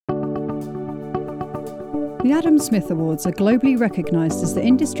The Adam Smith Awards are globally recognised as the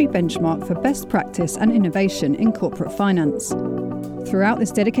industry benchmark for best practice and innovation in corporate finance. Throughout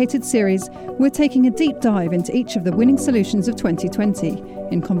this dedicated series, we're taking a deep dive into each of the winning solutions of 2020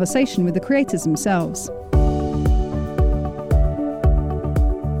 in conversation with the creators themselves.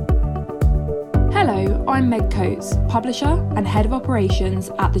 Hello, I'm Meg Coates, Publisher and Head of Operations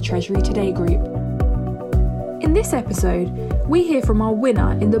at the Treasury Today Group. In this episode, we hear from our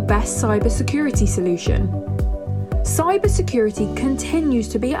winner in the best cybersecurity solution. Cybersecurity continues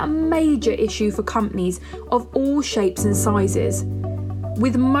to be a major issue for companies of all shapes and sizes,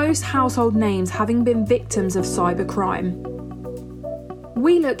 with most household names having been victims of cybercrime.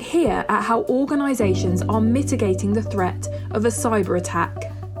 We look here at how organisations are mitigating the threat of a cyber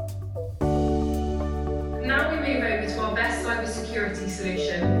attack. Now we move over to our best cybersecurity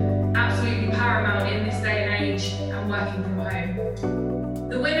solution, absolutely paramount in this day and age and working from home.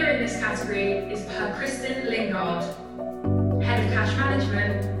 The winner in this category is Per Christian Lingard, Head of Cash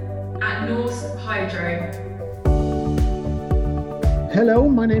Management at Norsk Hydro. Hello,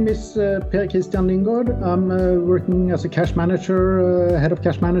 my name is Per Christian Lingard. I'm working as a cash manager, head of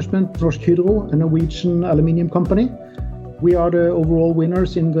cash management, Norsk Hydro, a Norwegian aluminium company. We are the overall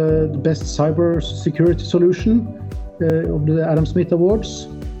winners in the best cyber security solution of the Adam Smith Awards.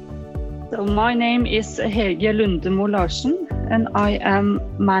 So my name is Hege Lundemo Larsen, and I am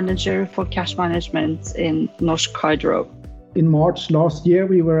manager for cash management in Norsk Hydro. In March last year,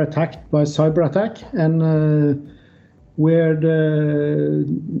 we were attacked by a cyber attack, and where the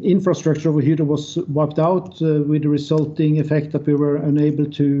infrastructure of Hydro was wiped out with the resulting effect that we were unable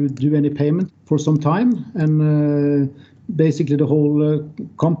to do any payment for some time. And basically the whole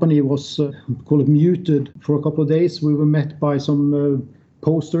company was muted for a couple of days. We were met by some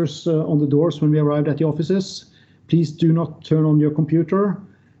posters on the doors when we arrived at the offices. Please do not turn on your computer.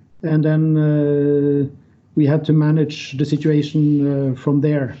 And then we had to manage the situation from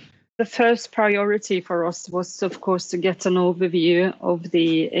there. The first priority for us was, of course, to get an overview of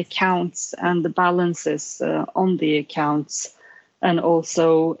the accounts and the balances on the accounts, and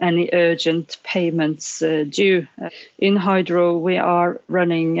also any urgent payments due. In Hydro, we are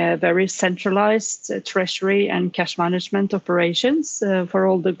running very centralized treasury and cash management operations for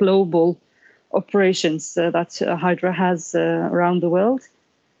all the global operations that Hydro has around the world.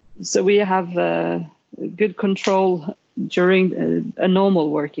 So we have good control during a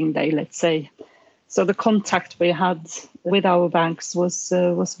normal working day, let's say. So the contact we had with our banks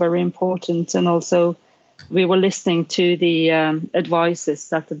was very important, and also we were listening to the advices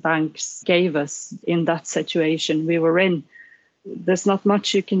that the banks gave us in that situation we were in. There's not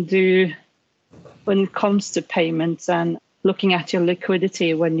much you can do when it comes to payments and looking at your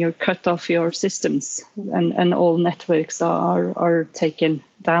liquidity when you're cut off your systems and all networks are taken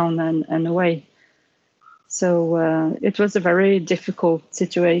down and away. So it was a very difficult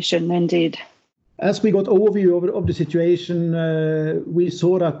situation indeed. As we got overview of the situation, we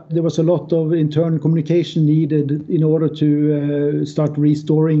saw that there was a lot of internal communication needed in order to start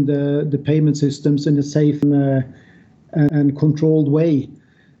restoring the payment systems in a safe and controlled way.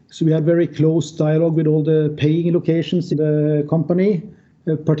 So we had very close dialogue with all the paying locations in the company,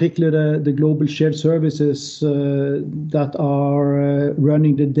 particularly the global shared services that are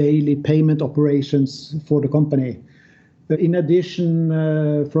running the daily payment operations for the company. In addition,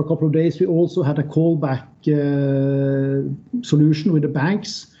 for a couple of days, we also had a callback solution with the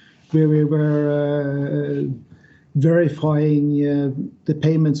banks, where we were verifying the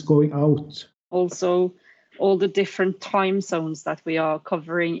payments going out. Also, all the different time zones that we are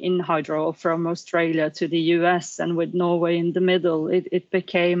covering in Hydro, from Australia to the US and with Norway in the middle, it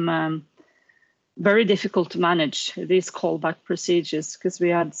became very difficult to manage these callback procedures, because we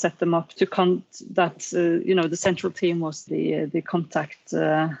had set them up to the central team was the contact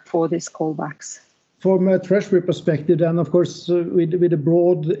for these callbacks. From a treasury perspective, and of course with a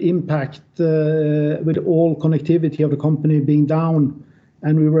broad impact with all connectivity of the company being down,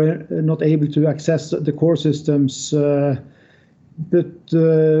 and we were not able to access the core systems, but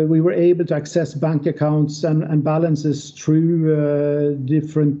we were able to access bank accounts and balances through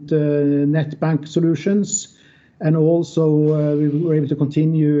different net bank solutions. And also we were able to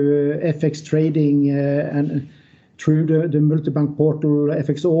continue FX trading and through the multi-bank portal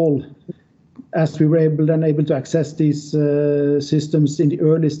FXall, as we were able to access these systems in the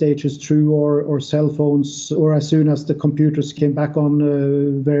early stages through our cell phones, or as soon as the computers came back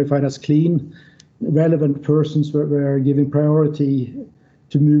on verified as clean. Relevant persons were given priority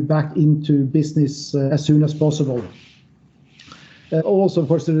to move back into business as soon as possible. Also, of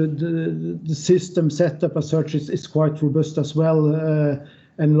course, the system setup as such is quite robust as well.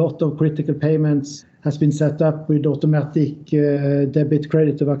 and a lot of critical payments has been set up with automatic debit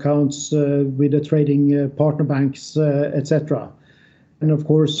credit of accounts with the trading partner banks, etc. And of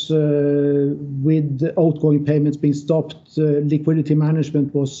course, with outgoing payments being stopped, liquidity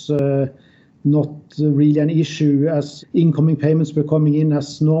management was not really an issue, as incoming payments were coming in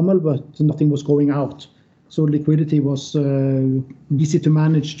as normal, but nothing was going out. So liquidity was easy to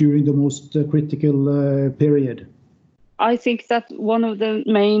manage during the most critical period. I think that one of the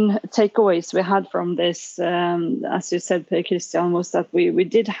main takeaways we had from this, as you said, Per Christian, was that we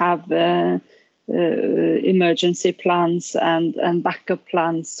did have emergency plans and backup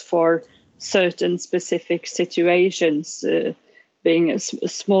plans for certain specific situations, being a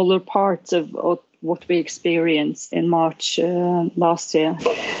smaller part of what we experienced in March last year.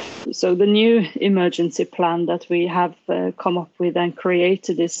 So the new emergency plan that we have come up with and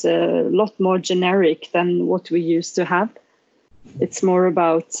created is a lot more generic than what we used to have. It's more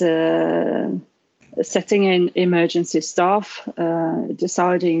about setting in emergency staff,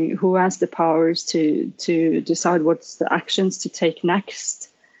 deciding who has the powers to decide what's the actions to take next,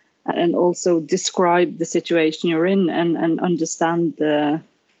 and also describe the situation you're in and understand the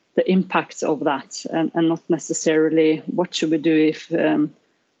impacts of that, and not necessarily what should we do if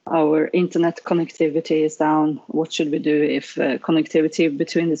our internet connectivity is down, what should we do if connectivity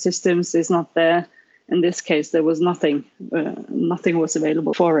between the systems is not there. In this case, there was nothing was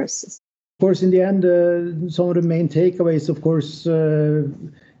available for us. Of course, in the end, some of the main takeaways, of course,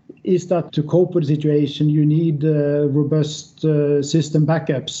 is that to cope with the situation, you need robust system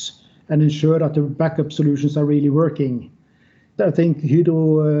backups and ensure that the backup solutions are really working. I think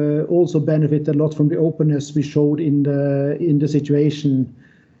Hydro also benefited a lot from the openness we showed in the situation.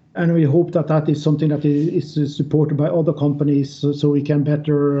 And we hope that that is something that is supported by other companies, so we can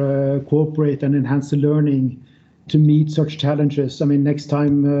better cooperate and enhance the learning to meet such challenges. I mean, next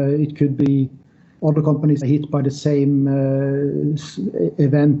time it could be other companies hit by the same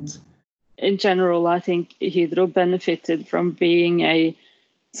event. In general, I think Hydro benefited from being a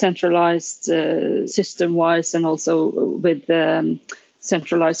centralized system-wise, and also with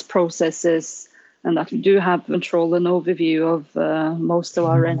centralized processes, and that we do have control and overview of most of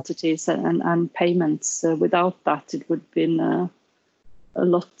our entities and payments. Without that, it would have been a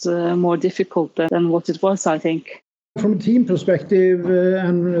lot more difficult than what it was, I think. From a team perspective,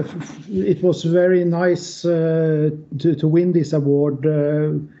 and it was very nice to win this award,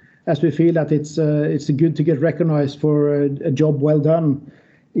 as we feel that it's good to get recognized for a job well done,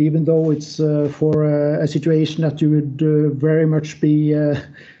 even though it's for a situation that you would very much be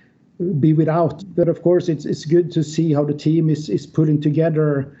without. But of course, it's good to see how the team is pulling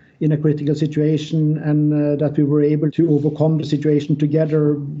together in a critical situation, and that we were able to overcome the situation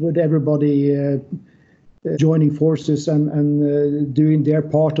together with everybody joining forces and doing their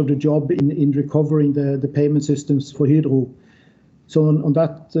part of the job in recovering the payment systems for Hydro. So on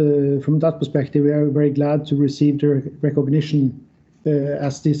that, from that perspective, we are very glad to receive the recognition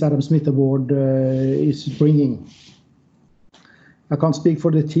as this Adam Smith Award is bringing. I can't speak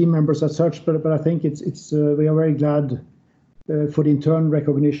for the team members as such, but I think it's we are very glad for the internal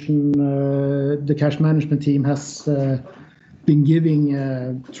recognition the cash management team has been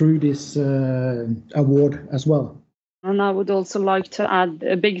giving through this award as well. And I would also like to add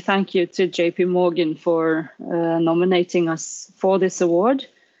a big thank you to JP Morgan for nominating us for this award,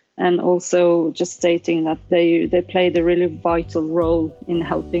 and also just stating that they played a really vital role in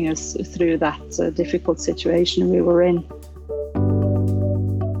helping us through that difficult situation we were in.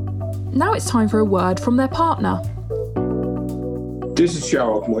 Now it's time for a word from their partner. This is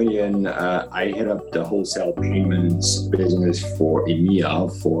Sharok Moyen. I head up the wholesale payments business for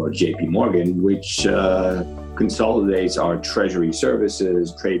EMEA for JP Morgan, which consolidates our treasury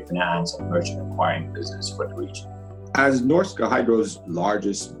services, trade finance, and merchant acquiring business for the region. As Norske Hydro's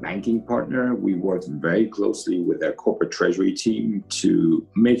largest banking partner, we worked very closely with their corporate treasury team to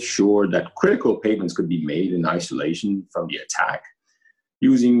make sure that critical payments could be made in isolation from the attack,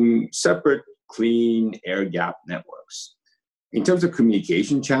 using separate, clean, air-gapped networks. In terms of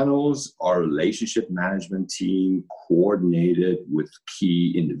communication channels, our relationship management team coordinated with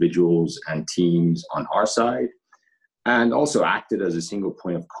key individuals and teams on our side, and also acted as a single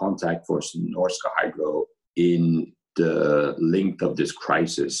point of contact for Norske Hydro in the length of this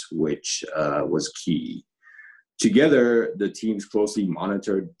crisis, which was key. Together, the teams closely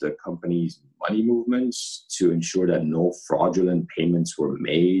monitored the company's money movements to ensure that no fraudulent payments were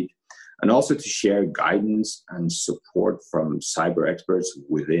made, and also to share guidance and support from cyber experts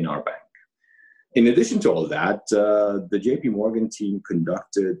within our bank. In addition to all that, the JP Morgan team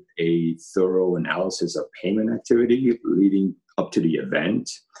conducted a thorough analysis of payment activity leading up to the event.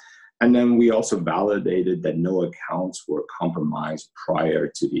 And then we also validated that no accounts were compromised prior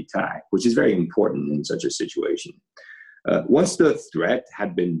to the attack, which is very important in such a situation. Once the threat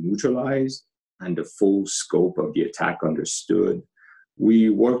had been neutralized and the full scope of the attack understood, we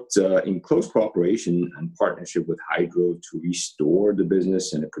worked in close cooperation and partnership with Hydro to restore the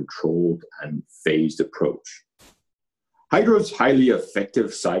business in a controlled and phased approach. Hydro's highly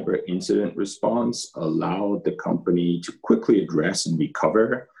effective cyber incident response allowed the company to quickly address and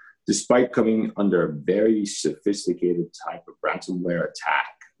recover, despite coming under a very sophisticated type of ransomware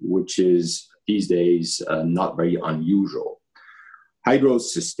attack, which is these days not very unusual.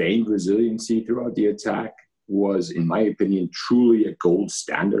 Hydro's sustained resiliency throughout the attack was, in my opinion, truly a gold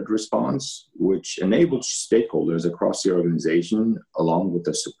standard response, which enabled stakeholders across the organization, along with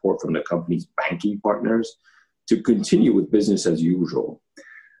the support from the company's banking partners, to continue with business as usual.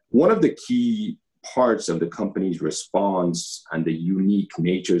 One of the key parts of the company's response and the unique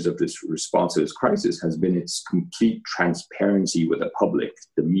natures of this response to this crisis has been its complete transparency with the public,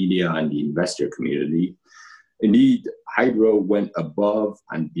 the media, and the investor community. Indeed, Hydro went above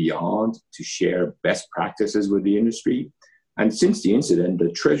and beyond to share best practices with the industry. And since the incident,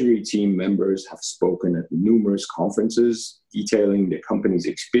 the Treasury team members have spoken at numerous conferences detailing the company's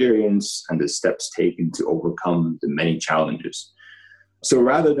experience and the steps taken to overcome the many challenges. So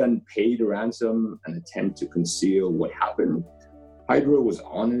rather than pay the ransom and attempt to conceal what happened, Hydro was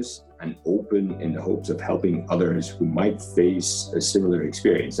honest and open in the hopes of helping others who might face a similar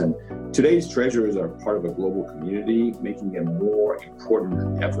experience. And today's treasurers are part of a global community, making them more important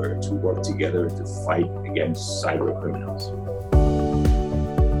than ever to work together to fight against cyber criminals.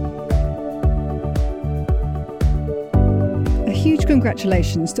 A huge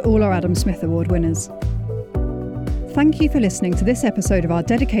congratulations to all our Adam Smith Award winners. Thank you for listening to this episode of our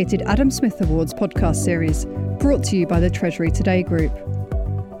dedicated Adam Smith Awards podcast series, brought to you by the Treasury Today Group.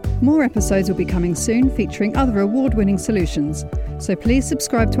 More episodes will be coming soon featuring other award-winning solutions, so please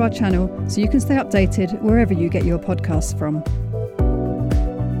subscribe to our channel so you can stay updated wherever you get your podcasts from.